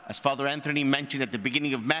As Father Anthony mentioned at the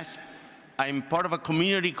beginning of Mass, I'm part of a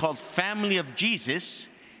community called Family of Jesus,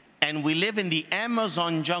 and we live in the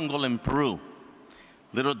Amazon jungle in Peru.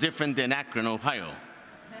 Little different than Akron, Ohio.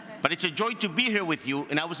 But it's a joy to be here with you,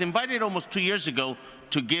 and I was invited almost 2 years ago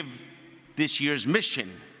to give this year's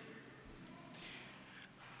mission.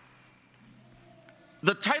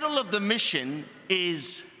 The title of the mission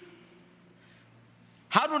is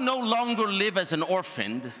How to No Longer Live as an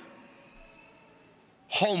Orphan,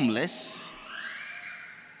 Homeless,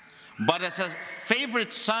 but as a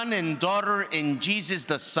favorite son and daughter in Jesus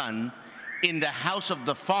the Son in the house of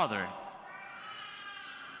the Father.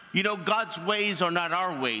 You know, God's ways are not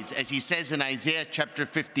our ways, as he says in Isaiah chapter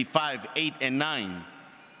 55, 8 and 9.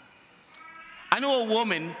 I know a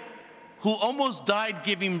woman who almost died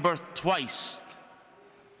giving birth twice,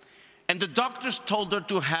 and the doctors told her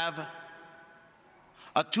to have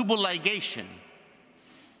a tubal ligation.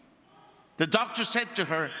 The doctor said to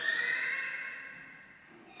her,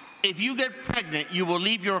 if you get pregnant, you will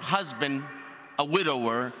leave your husband a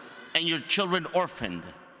widower and your children orphaned.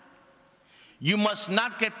 You must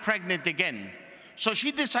not get pregnant again. So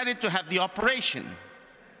she decided to have the operation.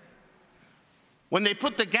 When they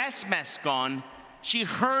put the gas mask on, she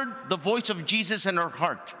heard the voice of Jesus in her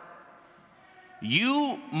heart.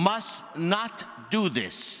 You must not do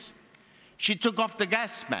this. She took off the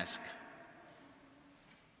gas mask.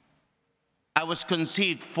 I was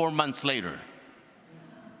conceived 4 months later.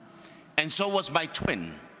 And so was my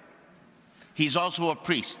twin. He's also a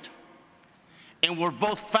priest. And we're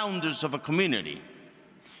both founders of a community.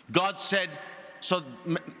 God said, so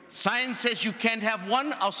science says you can't have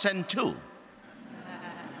one, I'll send two.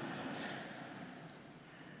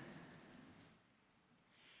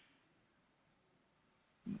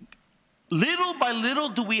 Little by little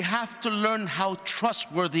do we have to learn how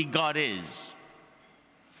trustworthy God is.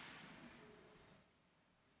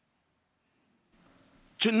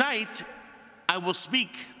 Tonight, I will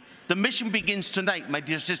speak. The mission begins tonight, my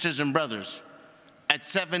dear sisters and brothers, at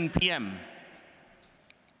 7 p.m.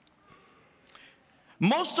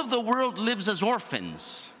 Most of the world lives as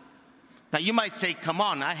orphans. Now, you might say, come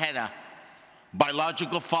on, I had a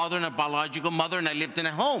biological father and a biological mother, and I lived in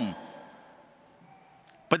a home.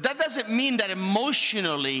 But that doesn't mean that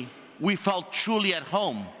emotionally we felt truly at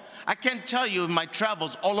home. I can't tell you in my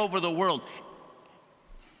travels all over the world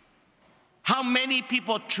how many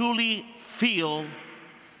people truly feel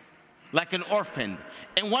like an orphan.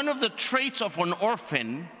 And one of the traits of an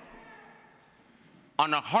orphan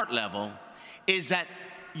on a heart level is that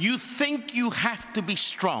you think you have to be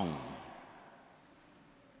strong.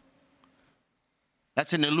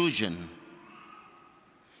 That's an illusion.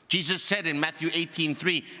 Jesus said in Matthew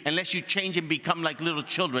 18:3, unless you change and become like little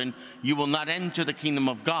children, you will not enter the kingdom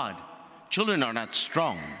of God. Children are not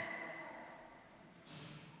strong.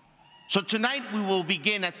 So tonight we will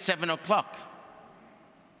begin at 7 o'clock.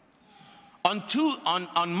 On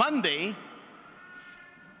Monday,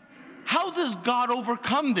 how does God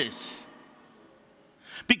overcome this?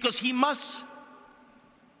 Because he must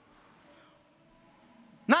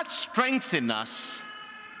not strengthen us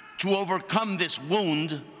to overcome this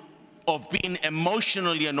wound of being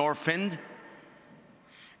emotionally an orphan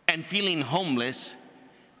and feeling homeless.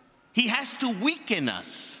 He has to weaken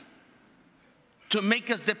us to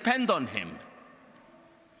make us depend on him.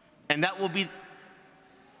 And that will be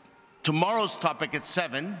tomorrow's topic at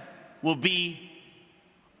 7, will be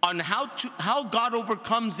on how God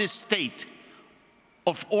overcomes this state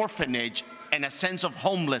of orphanage and a sense of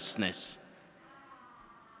homelessness.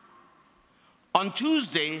 On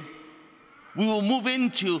Tuesday, we will move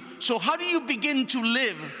into, so how do you begin to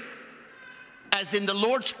live as in the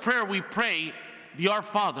Lord's Prayer we pray, the Our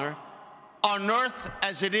Father, on earth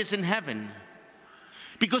as it is in heaven?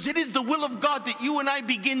 Because it is the will of God that you and I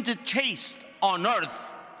begin to taste on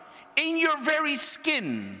earth, in your very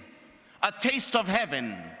skin, a taste of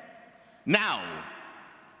heaven now.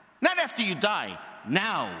 Not after you die,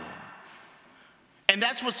 now. And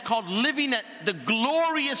that's what's called living at the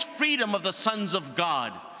glorious freedom of the sons of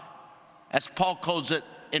God, as Paul calls it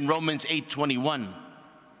in Romans 8:21.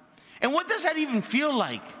 And what does that even feel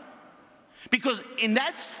like? Because in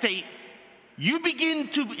that state, you begin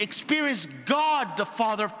to experience God the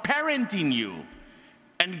Father parenting you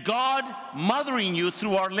and God mothering you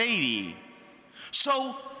through Our Lady.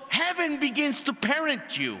 So heaven begins to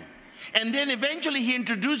parent you. And then eventually he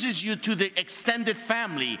introduces you to the extended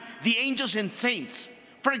family, the angels and saints.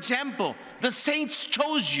 For example, the saints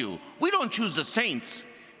chose you. We don't choose the saints.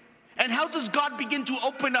 And how does God begin to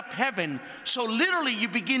open up heaven? So literally you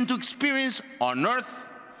begin to experience on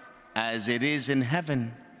earth as it is in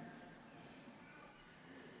heaven.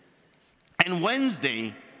 And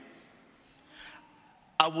Wednesday,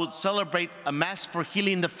 I will celebrate a Mass for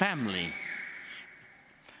healing the family.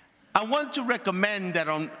 I want to recommend that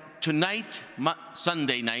on tonight,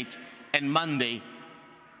 Sunday night, and Monday,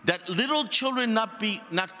 that little children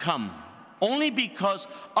not come, only because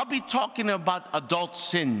I'll be talking about adult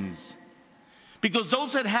sins. Because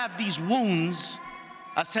those that have these wounds,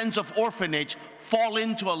 a sense of orphanage, fall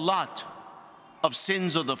into a lot of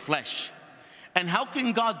sins of the flesh. And how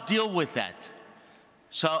can God deal with that?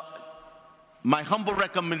 So my humble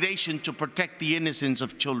recommendation to protect the innocence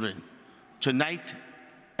of children tonight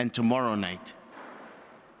and tomorrow night.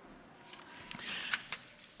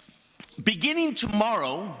 Beginning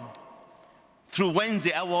tomorrow through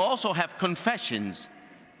Wednesday, I will also have confessions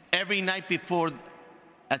every night before,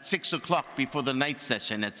 at 6 o'clock before the night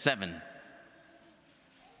session at 7.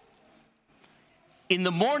 In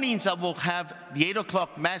the mornings, I will have the 8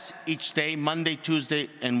 o'clock Mass each day, Monday, Tuesday,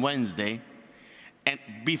 and Wednesday. And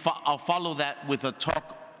I'll follow that with a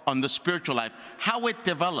talk on the spiritual life, how it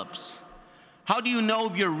develops. How do you know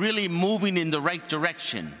if you're really moving in the right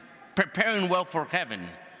direction, preparing well for heaven?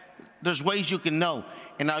 There's ways you can know.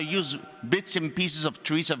 And I'll use bits and pieces of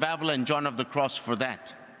Teresa of Avila and John of the Cross for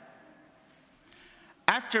that.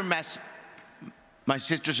 After Mass, my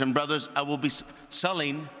sisters and brothers, I will be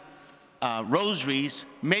selling rosaries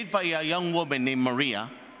made by a young woman named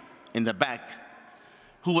Maria in the back,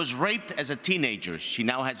 who was raped as a teenager. She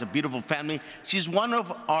now has a beautiful family. She's one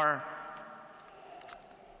of our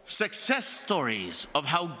success stories of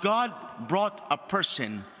how God brought a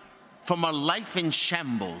person from a life in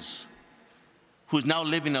shambles who's now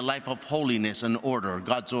living a life of holiness and order,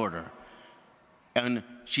 God's order. And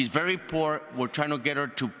she's very poor. We're trying to get her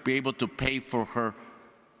to be able to pay for her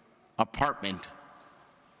apartment.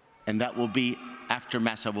 And that will be, after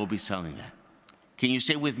Mass, I will be selling that. Can you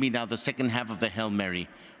say with me now the second half of the Hail Mary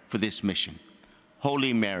for this mission?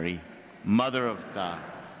 Holy Mary, Mother of God,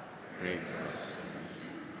 pray for us.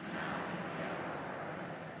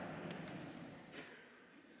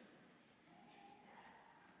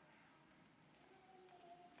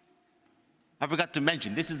 I forgot to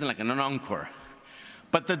mention, this isn't like an encore,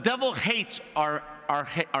 but the devil hates our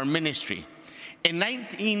ministry.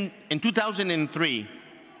 In 2003,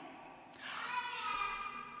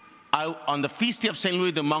 on the feast day of St.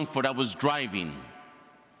 Louis de Montfort, I was driving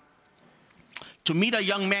to meet a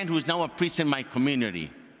young man who is now a priest in my community.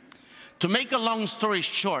 To make a long story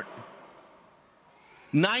short,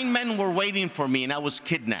 9 men were waiting for me and I was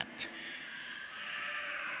kidnapped.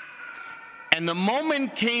 And the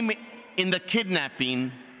moment came in the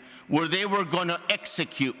kidnapping where they were going to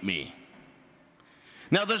execute me.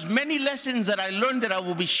 Now, there's many lessons that I learned that I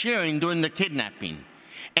will be sharing during the kidnapping.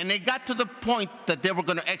 And it got to the point that they were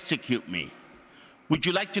going to execute me. Would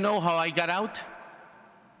you like to know how I got out?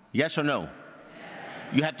 Yes or no? Yes.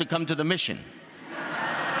 You have to come to the mission.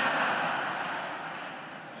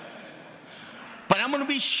 But I'm going to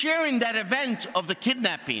be sharing that event of the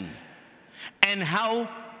kidnapping and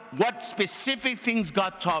what specific things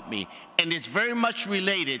God taught me. And it's very much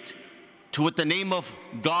related to what the name of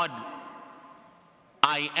God,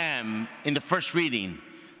 I am, in the first reading.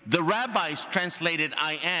 The rabbis translated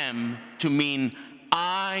I am to mean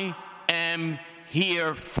I am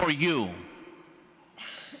here for you.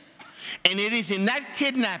 And it is in that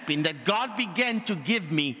kidnapping that God began to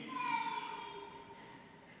give me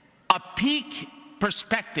a peak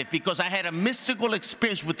perspective, because I had a mystical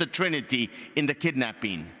experience with the Trinity in the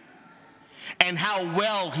kidnapping, and how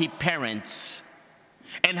well He parents,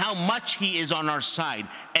 and how much He is on our side,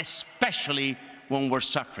 especially when we're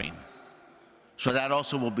suffering. So that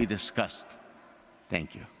also will be discussed.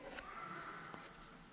 Thank you.